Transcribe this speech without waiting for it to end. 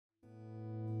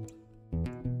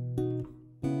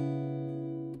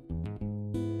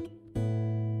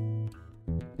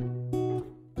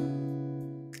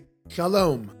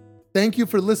Shalom. Thank you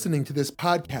for listening to this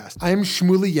podcast. I am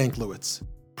Shmuley Yanklowitz,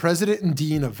 President and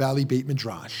Dean of Valley Beit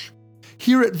Midrash.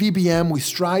 Here at VBM, we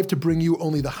strive to bring you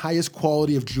only the highest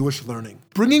quality of Jewish learning,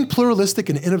 bringing pluralistic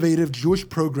and innovative Jewish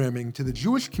programming to the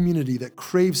Jewish community that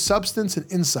craves substance and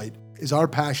insight is our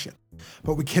passion.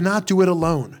 But we cannot do it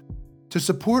alone. To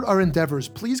support our endeavors,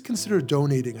 please consider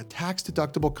donating a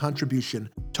tax-deductible contribution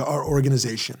to our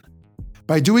organization.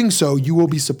 By doing so, you will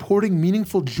be supporting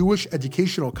meaningful Jewish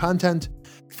educational content,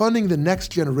 funding the next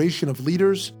generation of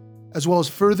leaders, as well as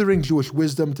furthering Jewish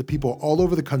wisdom to people all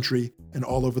over the country and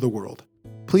all over the world.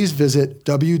 Please visit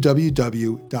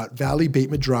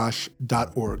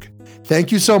www.valleybeitmidrash.org.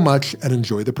 Thank you so much and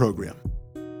enjoy the program.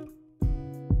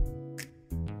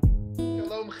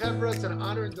 Shalom Chevra, it's an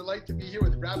honor and delight to be here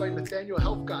with Rabbi Nathaniel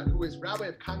Helfgott, who is Rabbi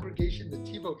of Congregation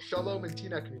Netivot Shalom in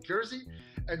Teaneck, New Jersey,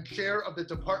 and chair of the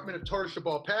Department of Torah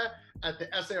Sheba'al Peh at the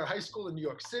SAR High School in New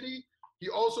York City. He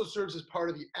also serves as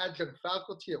part of the adjunct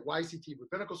faculty at YCT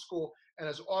Rabbinical School and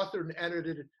has authored and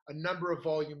edited a number of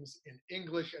volumes in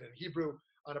English and in Hebrew.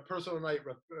 On a personal note,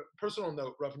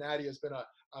 Rav Nadi has been a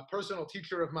personal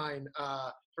teacher of mine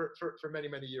for many,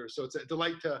 many years. So it's a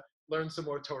delight to learn some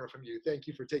more Torah from you. Thank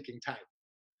you for taking time.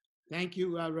 Thank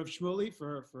you, Rav Shmuley,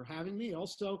 for having me.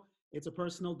 Also, it's a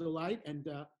personal delight, and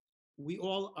we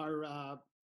all are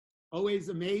always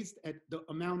amazed at the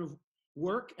amount of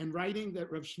work and writing that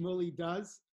Rav Shmuley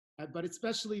does, but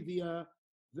especially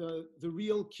the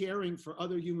real caring for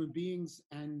other human beings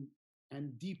and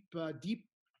deep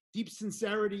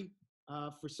sincerity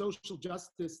for social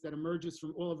justice that emerges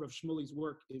from all of Rav Shmuley's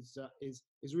work is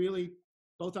really,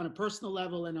 both on a personal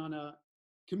level and on a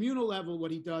communal level,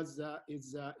 what he does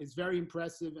is very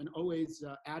impressive and always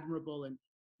admirable, and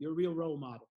you're a real role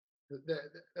model.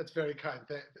 That's very kind.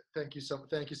 Thank you so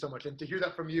much. And to hear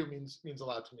that from you means a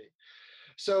lot to me.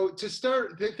 So to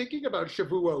start thinking about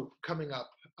Shavuot coming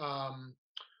up,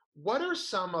 what are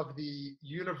some of the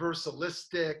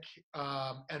universalistic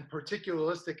and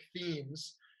particularistic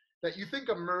themes that you think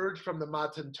emerge from the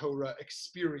Matan Torah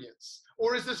experience,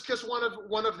 or is this just one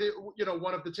of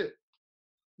the two?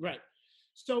 Right.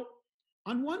 So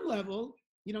on one level,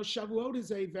 Shavuot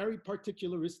is a very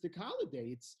particularistic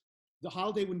holiday. It's the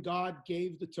holiday when God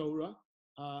gave the Torah.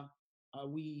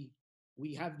 We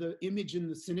have the image in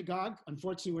the synagogue.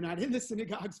 Unfortunately, we're not in the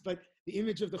synagogues, but the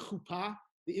image of the chuppah,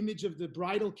 the image of the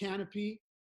bridal canopy,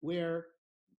 where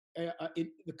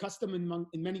the custom in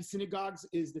many synagogues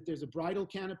is that there's a bridal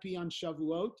canopy on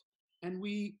Shavuot, and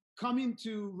we come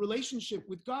into relationship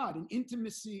with God, an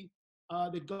intimacy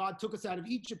that God took us out of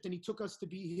Egypt, and he took us to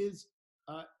be his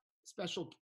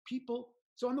special people.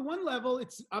 So on the one level,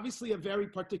 it's obviously a very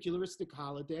particularistic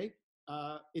holiday.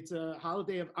 It's a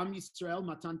holiday of Am Yisrael,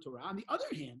 Matan Torah. On the other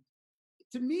hand,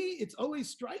 to me, it's always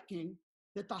striking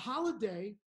that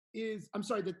that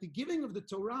the giving of the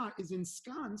Torah is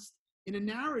ensconced in a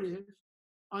narrative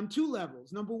on two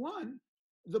levels. Number one,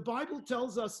 the Bible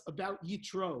tells us about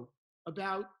Yitro,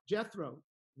 about Jethro,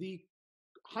 the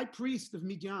high priest of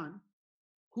Midian,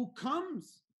 who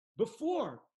comes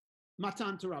before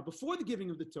Matan Torah, before the giving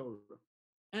of the Torah.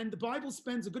 And the Bible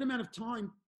spends a good amount of time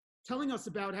telling us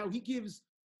about how he gives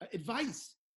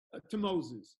advice to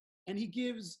Moses, and he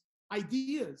gives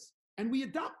ideas, and we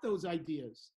adopt those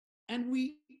ideas. And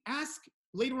we ask,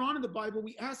 later on in the Bible,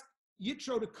 we ask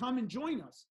Yitro to come and join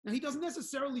us. Now, he doesn't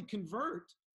necessarily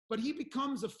convert, but he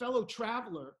becomes a fellow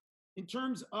traveler in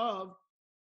terms of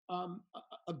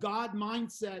a God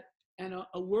mindset and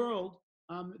a world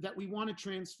that we want to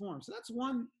transform. So that's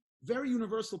one very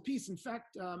universal piece. In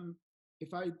fact,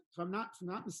 if I'm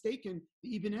not mistaken,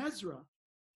 the Ibn Ezra,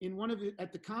 in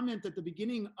at the comment at the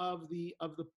beginning of the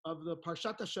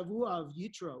Parshat Shavua of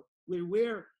Yitro,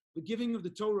 where the giving of the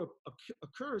Torah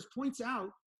occurs, points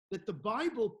out that the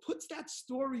Bible puts that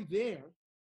story there,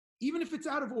 even if it's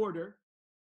out of order,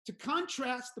 to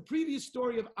contrast the previous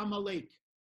story of Amalek,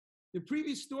 the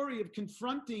previous story of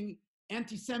confronting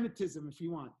anti-Semitism, if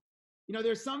you want.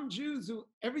 There's some Jews who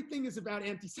everything is about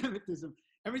anti-Semitism,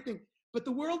 everything. But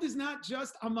the world is not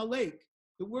just Amalek.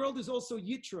 The world is also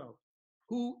Yitro,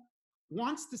 who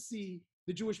wants to see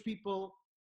the Jewish people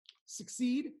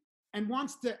succeed and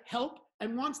wants to help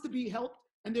and wants to be helped.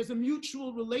 And there's a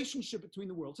mutual relationship between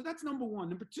the world. So that's number one.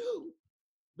 Number two,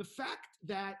 the fact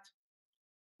that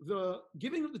the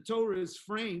giving of the Torah is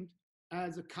framed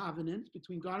as a covenant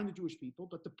between God and the Jewish people.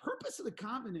 But the purpose of the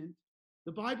covenant,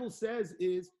 the Bible says,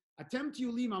 is Atem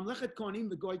tiyuli mamlechet kohanim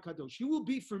v'goy kadosh. You will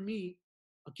be for me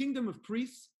a kingdom of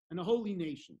priests and a holy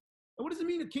nation. And what does it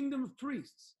mean, a kingdom of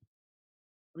priests?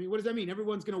 I mean, what does that mean?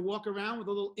 Everyone's going to walk around with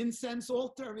a little incense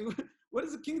altar? I mean, what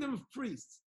is a kingdom of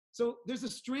priests? So there's a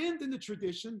strand in the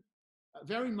tradition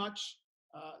very much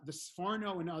the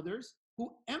Sforno and others,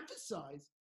 who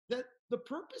emphasize that the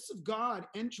purpose of God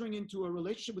entering into a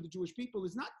relationship with the Jewish people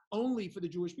is not only for the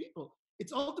Jewish people,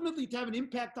 it's ultimately to have an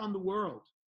impact on the world,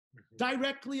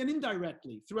 directly and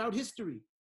indirectly throughout history.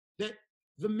 That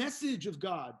the message of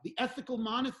God, the ethical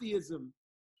monotheism,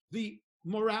 the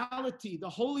morality, the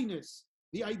holiness,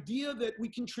 the idea that we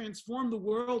can transform the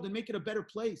world and make it a better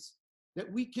place,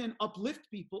 that we can uplift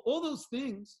people, all those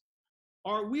things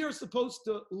we are supposed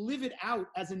to live it out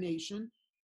as a nation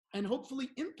and hopefully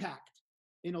impact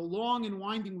in a long and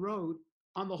winding road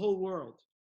on the whole world.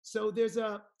 So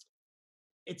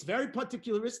it's very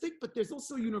particularistic, but there's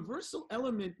also a universal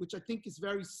element, which I think is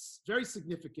very, very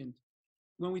significant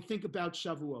when we think about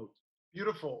Shavuot.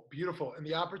 Beautiful, beautiful. And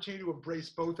the opportunity to embrace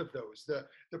both of those,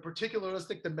 the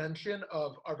particularistic dimension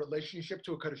of our relationship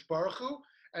to HaKadosh Baruch Hu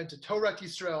and to Torah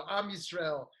Yisrael, Am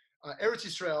Yisrael, Eretz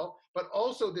Yisrael, but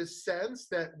also this sense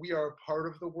that we are a part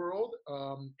of the world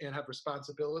and have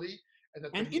responsibility. And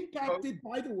impacted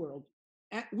by the world.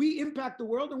 And we impact the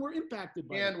world and we're impacted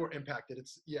by it. And we're impacted.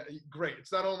 It's great.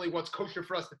 It's not only what's kosher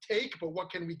for us to take, but what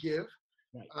can we give?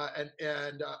 Right.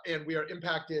 And we are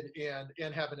impacted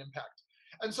and have an impact.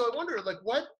 And so I wonder, like,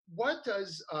 what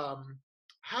does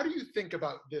how do you think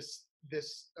about this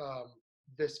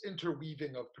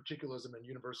interweaving of particularism and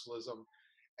universalism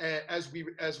as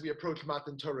we approach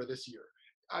Matan Torah this year?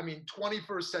 I mean,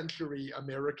 21st century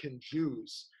American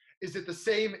Jews. Is it the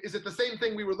same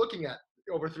thing we were looking at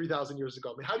over 3,000 years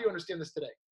ago? I mean, how do you understand this today?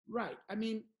 Right. I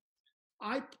mean,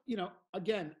 I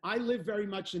live very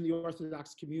much in the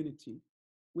Orthodox community,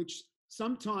 which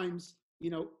sometimes,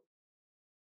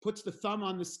 puts the thumb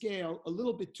on the scale a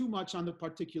little bit too much on the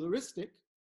particularistic,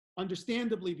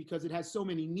 understandably, because it has so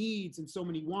many needs and so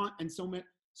many want and so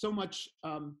much,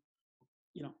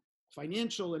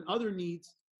 financial and other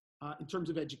needs in terms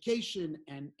of education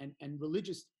and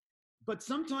religious. But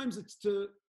sometimes it's to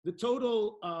the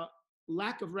total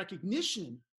lack of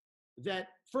recognition that,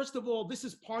 first of all, this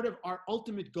is part of our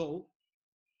ultimate goal.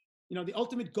 The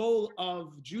ultimate goal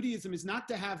of Judaism is not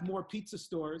to have more pizza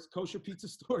stores, kosher pizza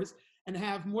stores, and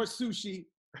have more sushi,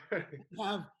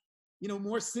 have,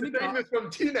 more synagogues. The famous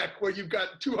from Teaneck where you've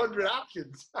got 200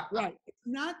 options. Right. It's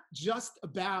not just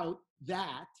about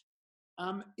that.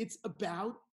 It's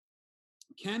about,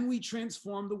 can we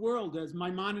transform the world, as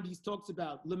Maimonides talks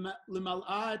about,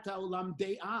 L'mal'at ha'olam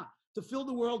de'ah, to fill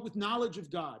the world with knowledge of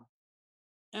God,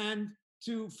 and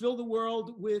to fill the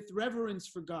world with reverence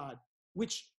for God,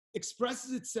 which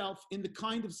expresses itself in the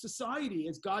kind of society,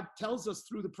 as God tells us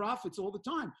through the prophets all the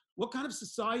time. What kind of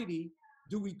society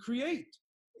do we create?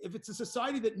 If it's a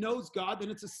society that knows God, then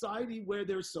it's a society where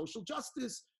there's social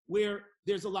justice, where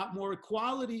there's a lot more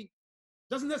equality.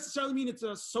 Doesn't necessarily mean it's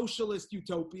a socialist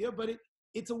utopia, but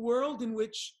it's a world in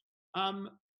which,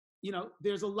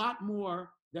 there's a lot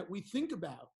more that we think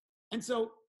about. And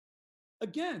so,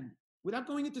 again, without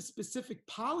going into specific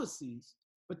policies,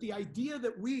 but the idea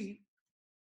that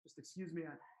just excuse me,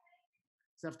 I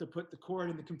just have to put the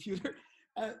cord in the computer.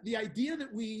 The idea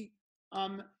that we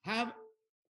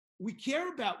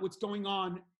care about what's going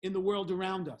on in the world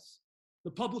around us,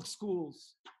 the public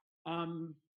schools,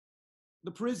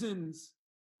 the prisons,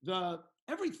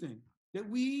 everything, that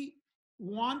we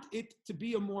want it to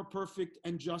be a more perfect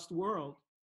and just world,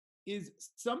 is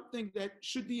something that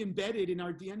should be embedded in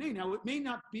our DNA. Now, it may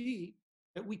not be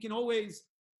that we can always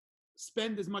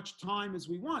spend as much time as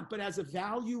we want, but as a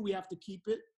value, we have to keep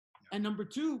it. And number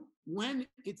two, when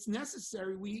it's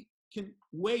necessary, we can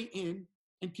weigh in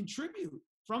and contribute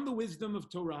from the wisdom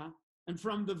of Torah and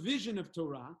from the vision of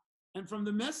Torah and from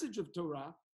the message of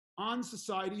Torah on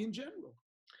society in general.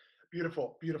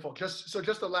 Beautiful, beautiful. Just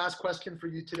the last question for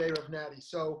you today, Rav Nati.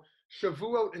 So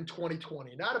Shavuot in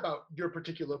 2020, not about your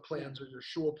particular plans or your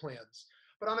shul plans,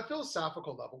 but on a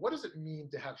philosophical level, what does it mean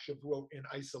to have Shavuot in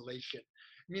isolation?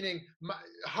 Meaning,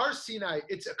 Har Sinai,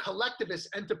 it's a collectivist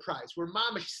enterprise. We're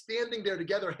mamish standing there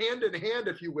together, hand in hand,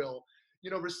 if you will,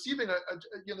 receiving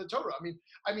the Torah.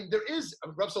 I mean, there is,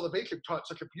 Rav Soloveitchik taught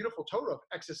such a beautiful Torah,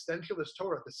 existentialist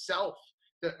Torah, the self,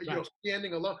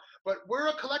 standing alone. But we're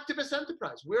a collectivist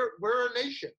enterprise. We're a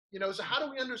nation. So how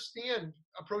do we understand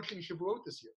approaching Shavuot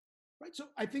this year? Right. So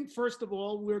I think, first of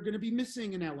all, we're going to be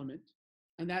missing an element,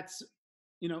 and that's,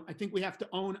 I think we have to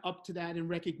own up to that and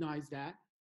recognize that.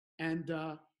 And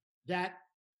that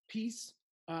piece,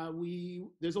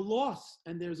 there's a loss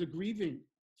and there's a grieving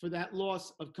for that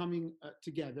loss of coming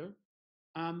together.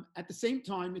 At the same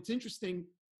time, it's interesting,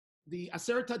 the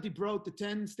Aseret HaDibrot, the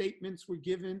 10 statements were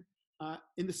given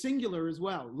in the singular as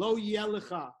well. Lo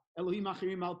yelecha Elohim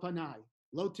achirim al panai.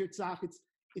 Lo tirtzach.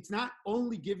 It's not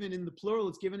only given in the plural,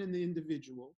 it's given in the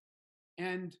individual.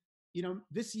 And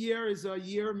this year is a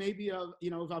year maybe of,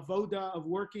 of avoda, of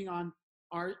working on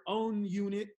our own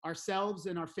unit, ourselves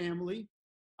and our family,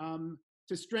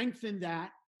 to strengthen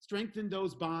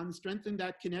those bonds, strengthen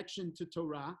that connection to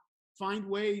Torah, find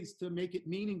ways to make it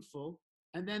meaningful.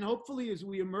 And then hopefully as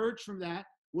we emerge from that,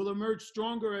 we'll emerge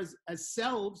stronger as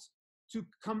selves to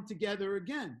come together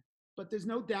again. But there's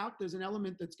no doubt there's an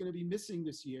element that's going to be missing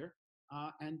this year.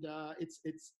 And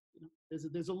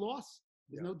there's a loss.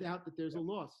 There's no doubt that there's a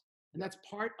loss. And that's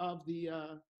part of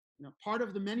the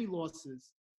many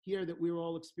losses here that we're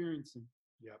all experiencing.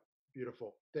 Yep,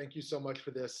 beautiful. Thank you so much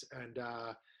for this, and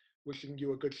wishing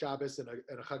you a good Shabbos and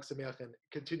a Chag Sameach and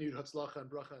continued Hatzlacha and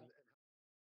Bracha.